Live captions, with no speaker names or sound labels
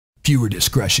Viewer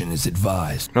discretion is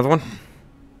advised. Another one?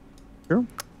 Sure.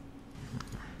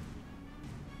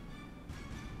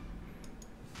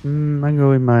 I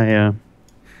go in my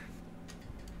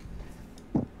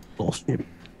Warship.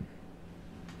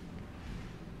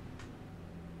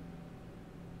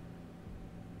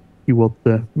 See what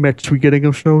match we're getting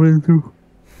ourselves into.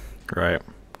 Right.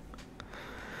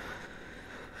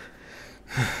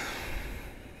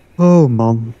 Oh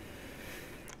man.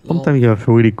 Sometimes you have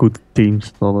really good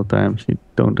teams, other times you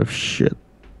don't have shit.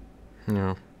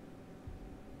 Yeah.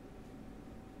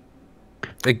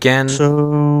 Again.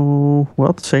 So,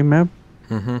 what? Same map?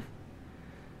 Mm-hmm.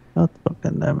 Not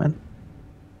fucking that, man.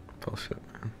 Bullshit,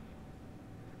 man.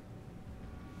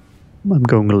 I'm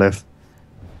going left.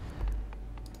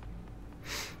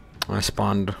 I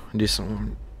spawned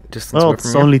decent distance Well, away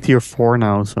it's from you. only tier 4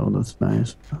 now, so that's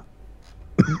nice.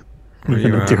 Where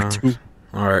Even you at tier at? 2.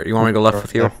 Alright, you want me to go left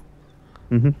with you?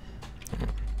 Mm-hmm.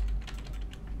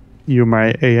 You're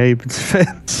my AA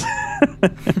defense.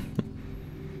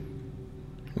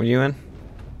 What are you in?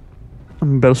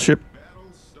 I'm Battleship.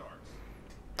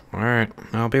 Alright,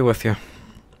 I'll be with you.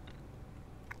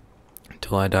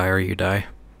 Until I die or you die.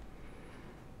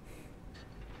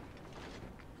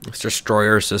 This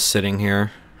destroyer's just sitting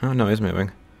here. Oh no, he's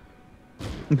moving.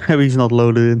 He's not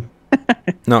loaded in.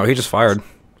 No, he just fired.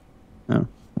 No.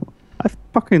 I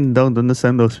fucking don't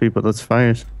understand those people that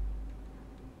fires.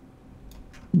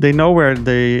 They know where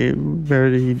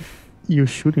you're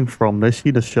shooting from. They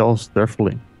see the shells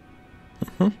carefully.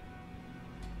 Mm-hmm.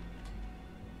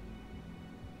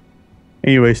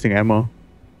 And you're wasting ammo.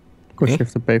 Of course Me? you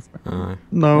have to pay for it. No,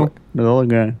 No, the other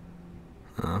guy.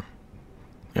 you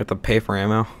have to pay for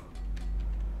ammo.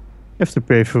 You have to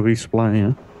pay for resupply,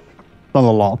 yeah. Not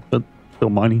a lot, but still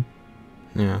money.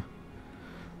 Yeah.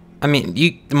 I mean,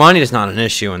 money is not an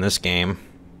issue in this game.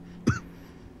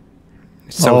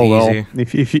 It's so easy. Well,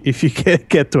 if you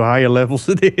get to higher levels,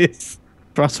 it is.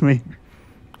 Trust me.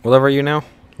 What level are you now?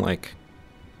 Like,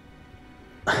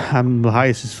 I'm the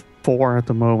highest is 4 at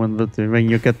the moment, but when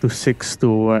you get to 6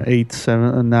 to 8,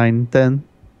 7, 9, 10,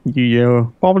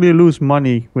 you probably lose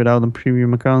money without a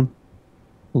premium account,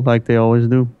 like they always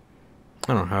do.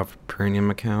 I don't have a premium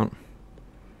account.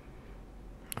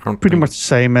 I don't Pretty think- much the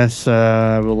same as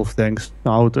World of Tanks,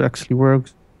 how it actually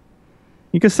works.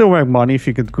 You can still make money if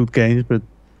you get good games, but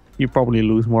you probably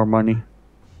lose more money.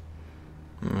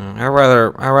 I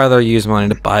rather use money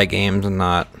to buy games and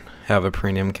not have a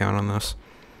premium account on this.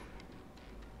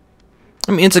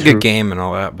 I mean, it's a True. good game and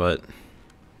all that, but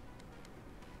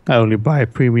I only buy a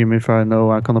premium if I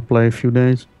know I'm gonna play a few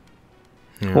days.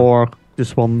 yeah. Or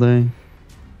just one day.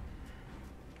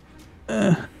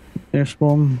 There's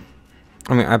one.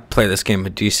 I mean, I play this game a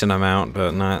decent amount,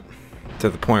 but not to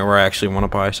the point where I actually want to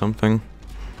buy something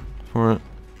for it.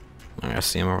 I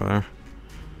see him over there.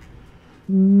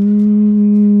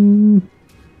 Mm.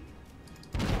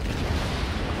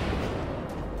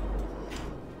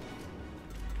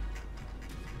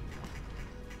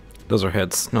 Those are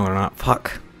hits. No, they're not.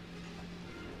 Fuck.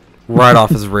 Right off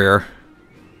his rear.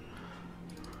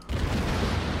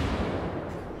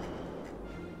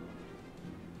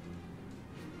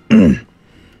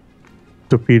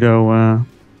 Torpedo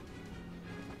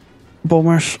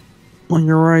bombers on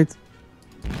your right.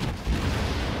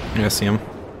 Yeah, I see him.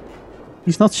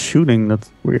 He's not shooting, that's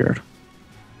weird.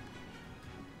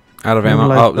 Out of I ammo.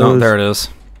 like Oh, no, those. there it is.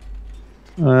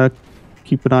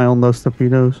 Keep an eye on those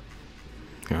torpedoes.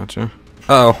 Gotcha.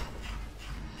 Uh-oh.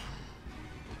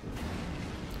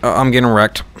 Oh, I'm getting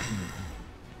wrecked.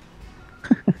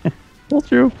 Told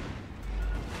you.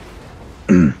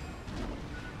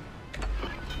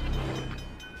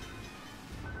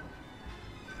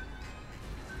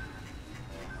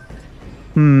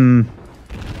 Hmm.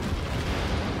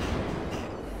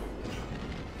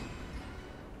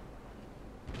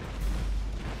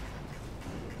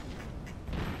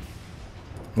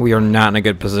 We are not in a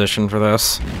good position for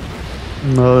this.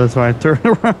 No, that's why I turned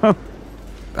around.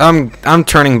 I'm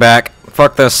turning back.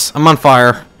 Fuck this. I'm on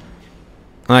fire.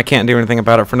 And I can't do anything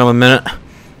about it for another minute.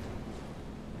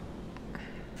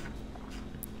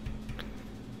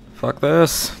 Fuck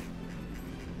this.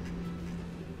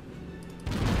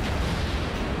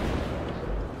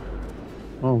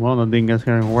 Oh, well, the thing is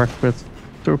going to work with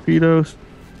torpedoes.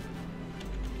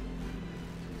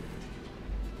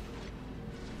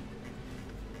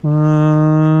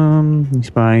 He's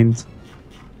behind.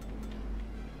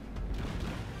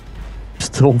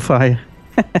 Still on fire.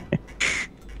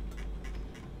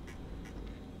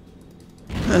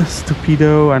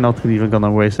 Torpedo. I'm not even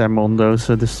gonna waste ammo on those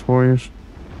destroyers.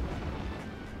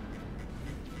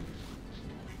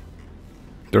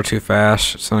 They're too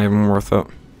fast. It's not even worth it.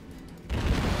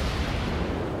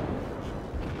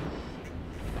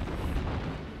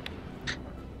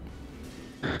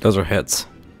 those are hits.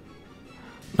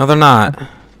 No, they're not.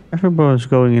 Everybody's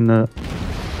going in the...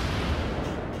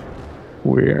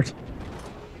 Weird.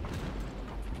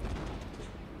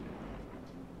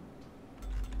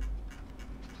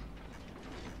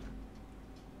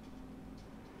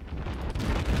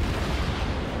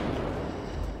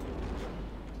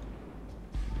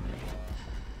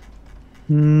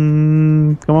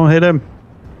 Come on, hit him.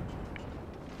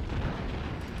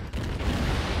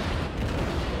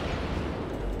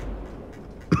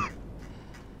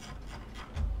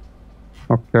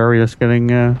 Our carrier's getting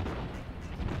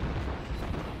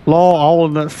law all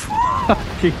in that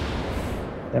fucking...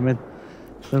 Damn it.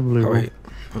 Oh wait,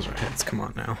 those are hits. Come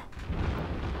on now.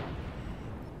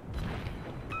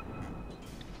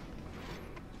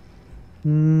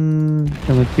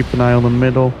 Gonna keep an eye on the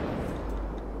middle.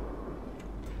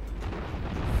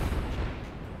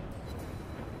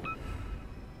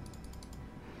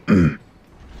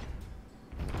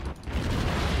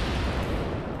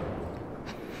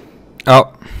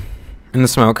 Oh, in the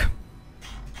smoke.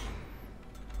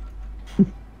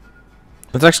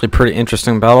 It's actually a pretty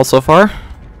interesting battle so far.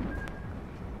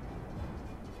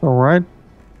 Alright.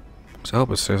 So I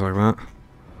hope it stays like that.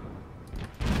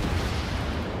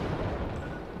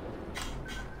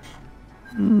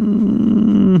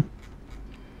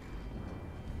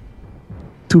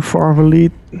 Too far of a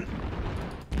lead.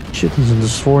 Shit, there's a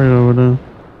destroyer over there.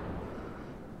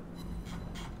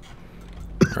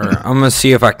 Alright, I'm gonna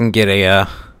see if I can get a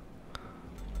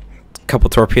couple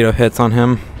torpedo hits on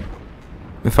him.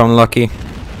 If I'm lucky.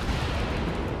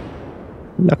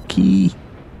 Lucky.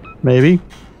 Maybe.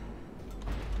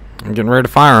 I'm getting ready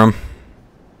to fire him.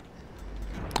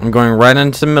 I'm going right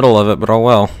into the middle of it, but oh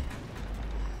well.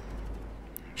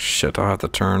 Shit, I'll have to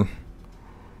turn.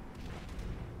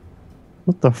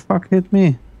 What the fuck hit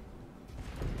me?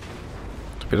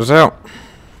 Torpedoes out.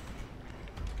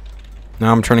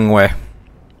 Now I'm turning away.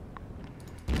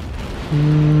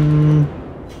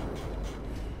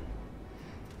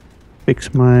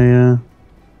 Fix my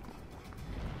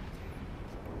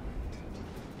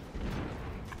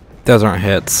Those aren't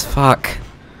hits. Fuck.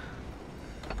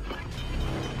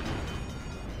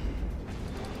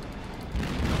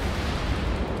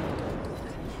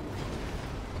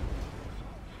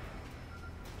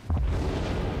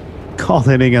 God,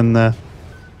 hitting and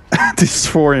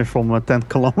destroying from 10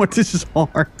 kilometers is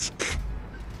hard.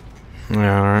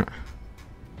 Yeah, alright.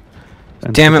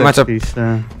 And Damn it, my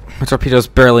torpedoes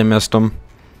barely missed him.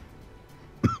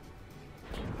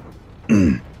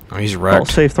 Oh, he's well,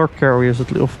 wrecked. saved our carriers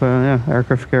at least, yeah,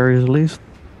 aircraft carriers at least.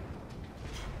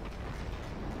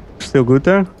 Still good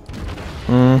there?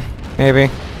 Maybe.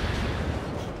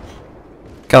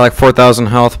 Got like 4,000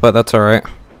 health, but that's alright.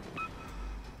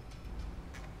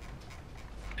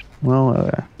 Well,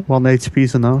 1 HP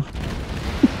is enough.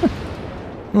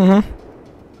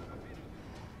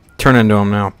 Turn into him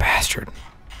now, bastard.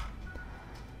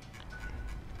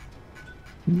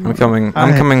 I'm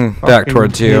coming back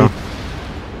towards you.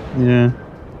 Yeah.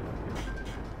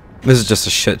 This is just a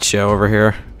shit show over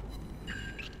here.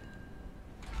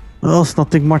 Well, it's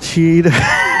nothing much either.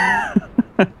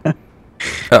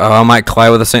 Uh-oh, I might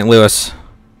collide with the St. Louis.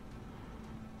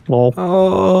 Lol.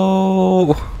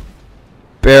 Oh.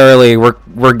 Barely.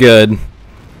 We're good.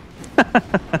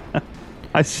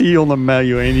 I see you on the map,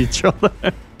 you ain't each other.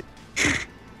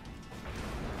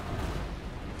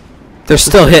 They're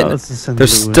still hitting. They're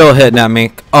still hitting at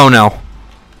me. Oh no.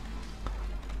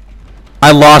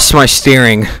 I lost my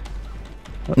steering.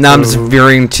 Now I'm just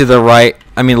veering to the right.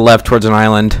 I mean left towards an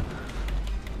island.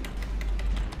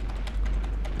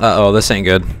 Uh-oh, this ain't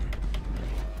good.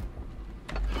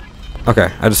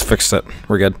 Okay, I just fixed it.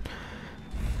 We're good.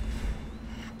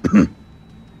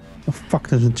 Oh, fuck,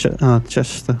 there's a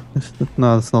chest.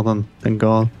 No, it's not on. Thank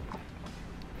God.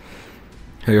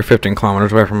 You're 15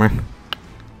 kilometers away from me.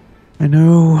 I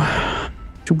know.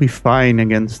 Should be fine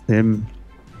against him.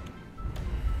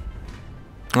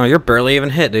 Oh, you're barely even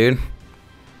hit, dude.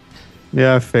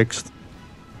 Yeah, I fixed.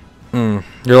 You're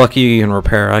lucky you can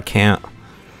repair. I can't.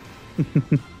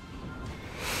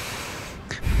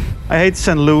 I hate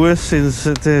St. Louis since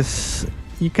it is...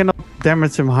 You cannot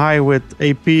damage him high with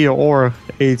AP or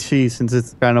HE since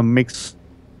it's kind of mixed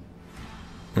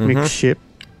ship.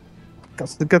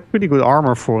 Because they got pretty good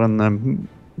armor for an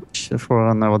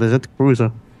what is it,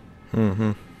 cruiser.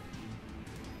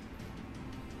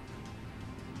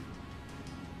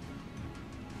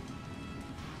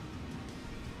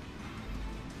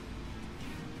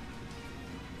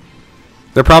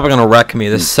 They're probably gonna wreck me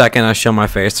the second I show my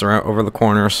face around over the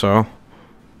corner. So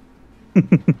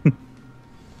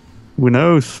who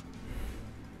knows?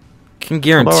 can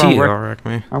guarantee it'll wreck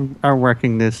me. I'm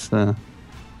wrecking this. I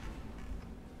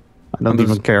don't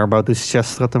even care about this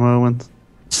Chester at the moment.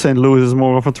 St. Louis is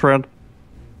more of a threat.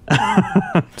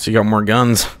 So you got more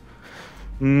guns.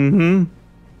 Mm-hmm.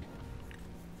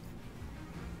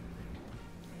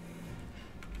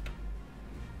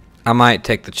 I might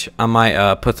take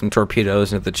the. Put some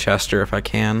torpedoes into the Chester if I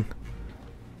can.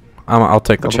 I'll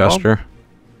take the Chester.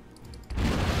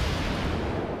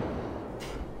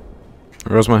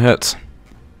 Where's my hits?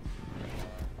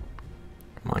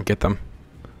 Come on, get them.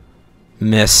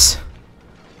 Miss.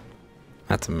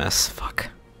 That's a miss. Fuck.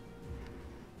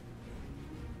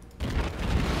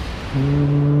 Did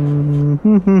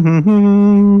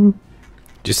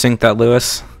you sink that,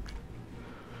 Lewis?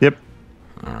 Yep.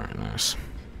 Alright, nice.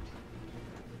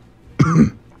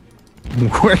 I'm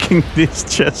working this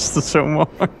chest so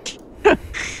much.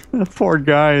 That poor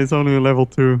guy is only a level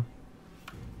 2.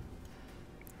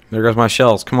 There goes my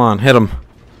shells. Come on, hit him.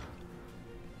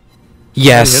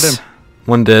 Yes. Hit him.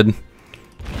 One did.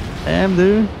 Damn,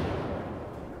 dude.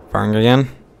 Firing again.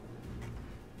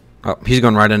 Oh, he's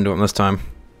going right into him this time.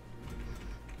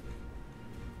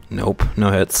 Nope,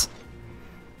 no hits.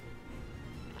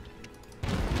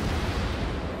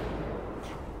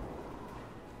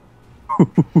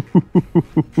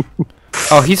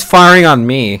 Oh, he's firing on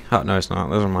me. Oh, no, he's not.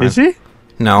 Those are mine. Is he?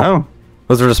 No. Oh.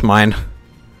 Those are just mine.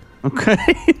 Okay.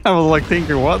 I was like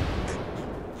thinking, what?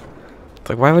 It's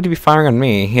like, why would he be firing on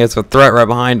me? He has a threat right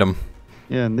behind him.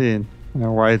 Yeah, indeed.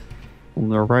 Right on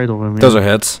the right of him. Those are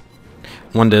hits.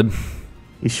 One did.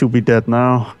 He should be dead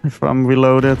now if I'm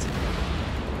reloaded.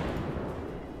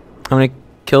 How many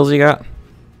kills you got?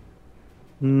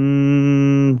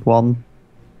 1.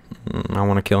 I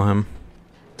want to kill him.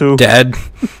 2. Dead.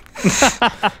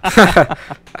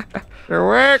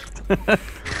 Correct.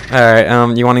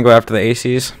 Alright, you want to go after the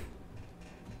ACs?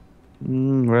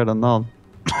 Rather not.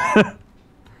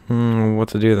 What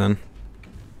to do then?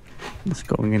 It's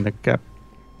going in the cap.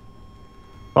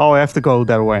 Oh, I have to go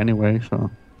that way anyway,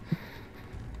 so...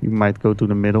 You might go to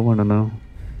the middle, I don't know.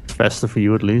 It's faster for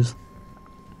you at least.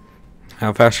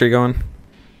 How fast are you going?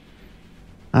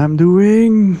 I'm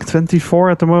doing 24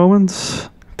 at the moment.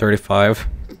 35.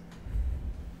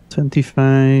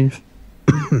 25.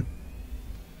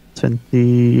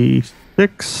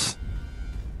 26.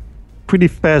 Pretty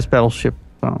fast battleship.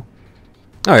 So.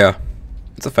 Oh yeah.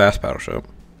 It's a fast battleship.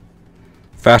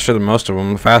 Faster than most of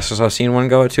them. The fastest I've seen one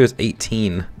go to is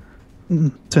 18.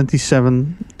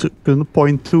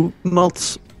 27.2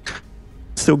 knots.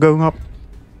 Still going up.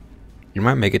 You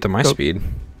might make it to my speed.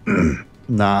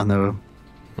 Nah, no.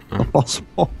 Not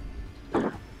possible.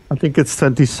 I think it's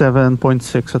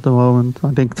 27.6 at the moment.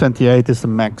 I think 28 is the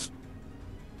max.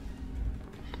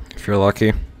 If you're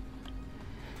lucky.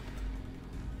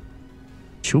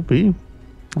 Should be.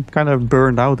 I'm kind of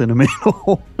burned out in the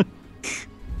middle. A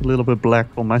little bit black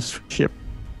on my ship.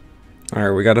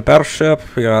 Alright, we got a battleship,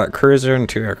 we got a cruiser, and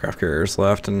 2 aircraft carriers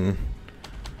left, and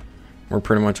we're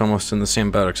pretty much almost in the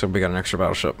same boat, except we got an extra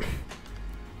battleship.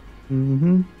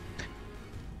 Mm-hmm.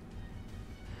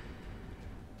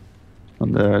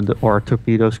 And the R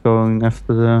torpedoes going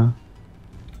after the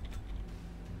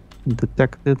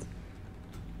detected.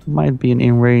 Might be an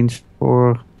in range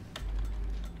for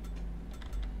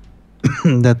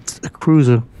that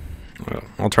cruiser. Well,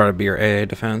 I'll try to be your AA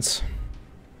defense.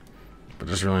 But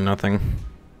there's really nothing.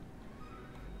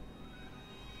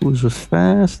 Cruiser's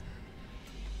fast.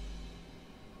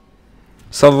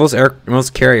 So those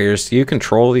carriers, do you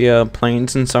control the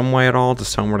planes in some way at all?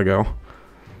 Just tell them where to go?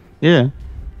 Yeah.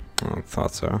 Oh, I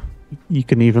thought so. You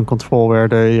can even control where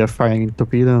they are firing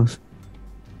torpedoes.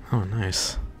 Oh,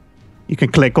 nice. You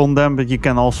can click on them, but you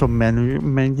can also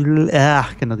manually...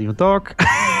 I cannot even talk.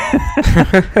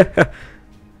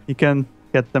 You can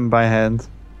get them by hand.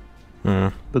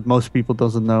 Yeah. But most people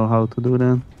doesn't know how to do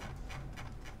that.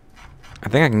 I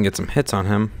think I can get some hits on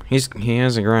him. He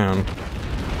has a ground.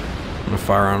 I'm gonna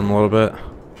fire on him a little bit.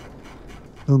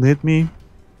 Don't hit me.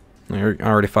 I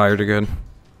already fired you good.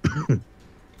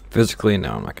 Physically,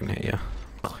 no, I'm not gonna hit you.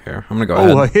 Clear. I'm gonna go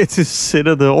ahead. Oh, I hit his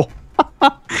citadel.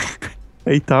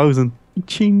 8,000.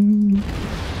 Ching.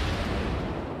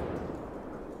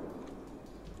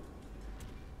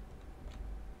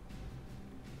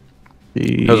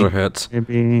 Those are hits.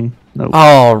 Maybe. No.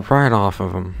 Oh, right off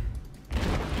of him.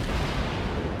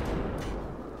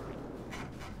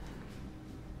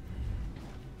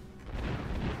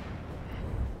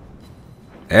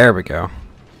 There we go.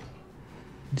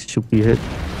 It should be hit.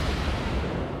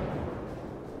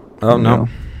 Oh no,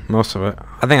 most of it.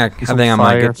 I think I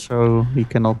might get. So he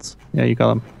cannot. Yeah, you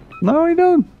got him. No, you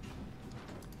don't.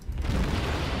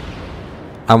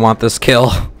 I want this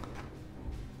kill.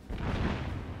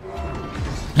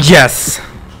 Yes!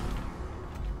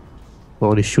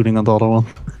 Oh, he's shooting at the other one.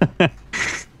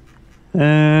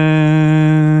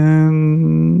 And...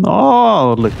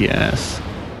 Oh, look, yes.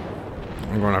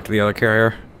 I'm going after the other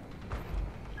carrier.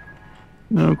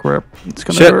 No crap. It's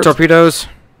gonna Shit, hurt. torpedoes!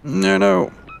 No,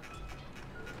 no.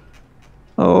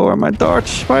 Oh, and my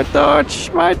dodge. My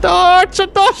dodge. My dodge. I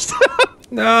dodged.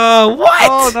 No, what?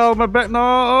 Oh, no, my back. No.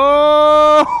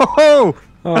 Oh!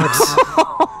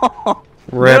 Oh,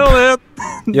 Rip. Nailed it.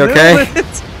 You okay? Nailed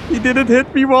it. He didn't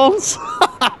hit me once.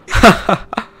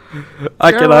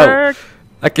 I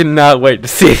cannot wait to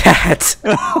see that.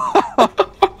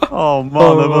 Oh, man,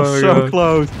 Oh that was my so God.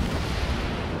 close.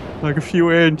 Like a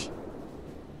few inch.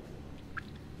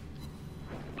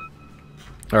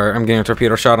 Alright, I'm getting a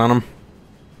torpedo shot on him.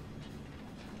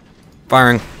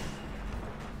 Firing.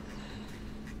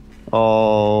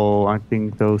 Oh, I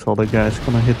think those other guys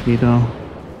gonna hit me though.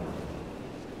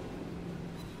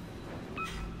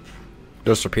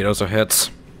 Those torpedoes are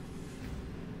hits.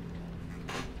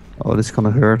 Oh, this is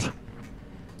gonna hurt.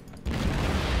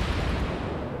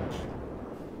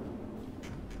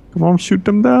 Come on, shoot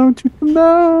them down, shoot them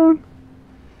down.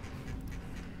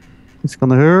 It's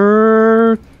gonna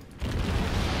hurt.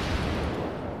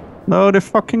 No, they're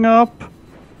fucking up.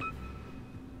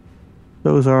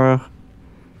 Those are...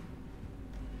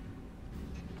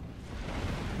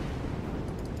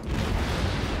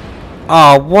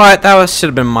 Oh, what? That should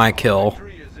have been my kill.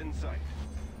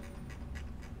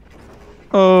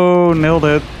 Oh, nailed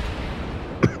it.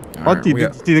 Alright, What, you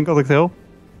didn't got the kill?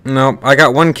 No, I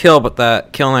got one kill, but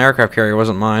that kill on the aircraft carrier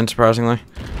wasn't mine, surprisingly.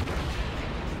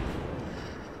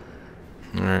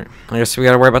 Alright, I guess we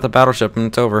gotta worry about the battleship and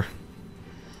it's over.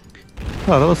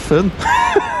 Oh, that was fun.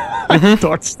 I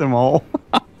dodged them all.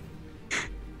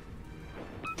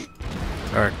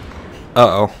 Alright.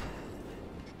 Uh-oh.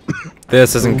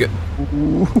 This isn't good.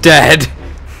 Dead!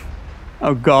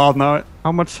 Oh god, no.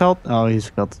 How much health? Oh, he's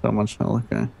got so much health,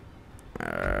 okay.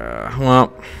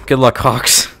 Well, good luck,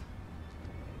 Hawks.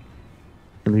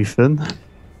 Gonna be fun.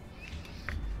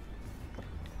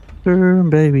 Turn,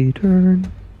 baby,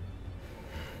 turn.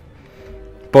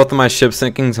 Both of my ship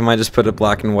sinkings, I might just put it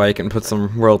black and white and put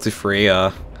some royalty-free,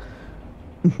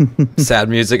 sad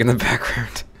music in the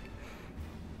background.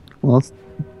 Well, let's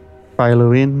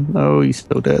Philo in. Oh, he's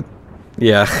still dead.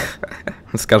 Yeah.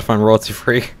 Just gotta find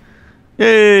royalty-free.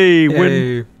 Yay, win.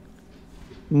 Yay.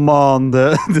 Man,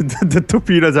 the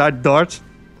torpedoes I dodged.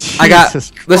 I got,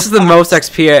 Jesus this is the most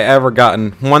XP I ever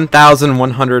gotten.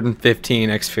 1,115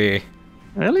 XP.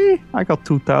 Really? I got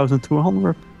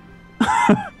 2,200.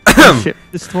 Ship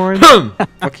destroyed.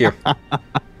 Fuck you.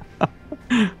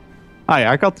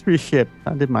 I got 3 ships.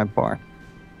 I did my part.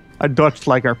 I dodged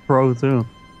like a pro too.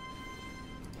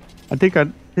 I think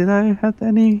did I have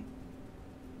any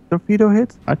torpedo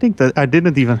hit? I think that I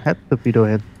didn't even have torpedo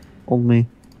hit on me.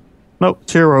 No,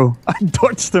 0. I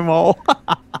dodged them all.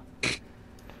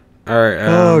 Alright,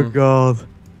 Oh god.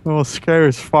 That was scary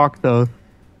as fuck though.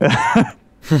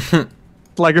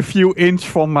 Like a few inch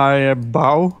from my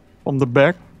bow, from the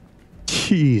back.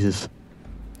 Jesus.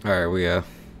 Alright, we,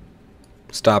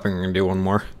 stopping, we're gonna do one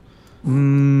more.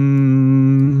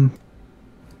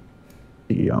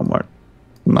 Yeah, maar.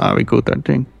 Nah, we good, I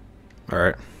think.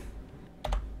 Alright.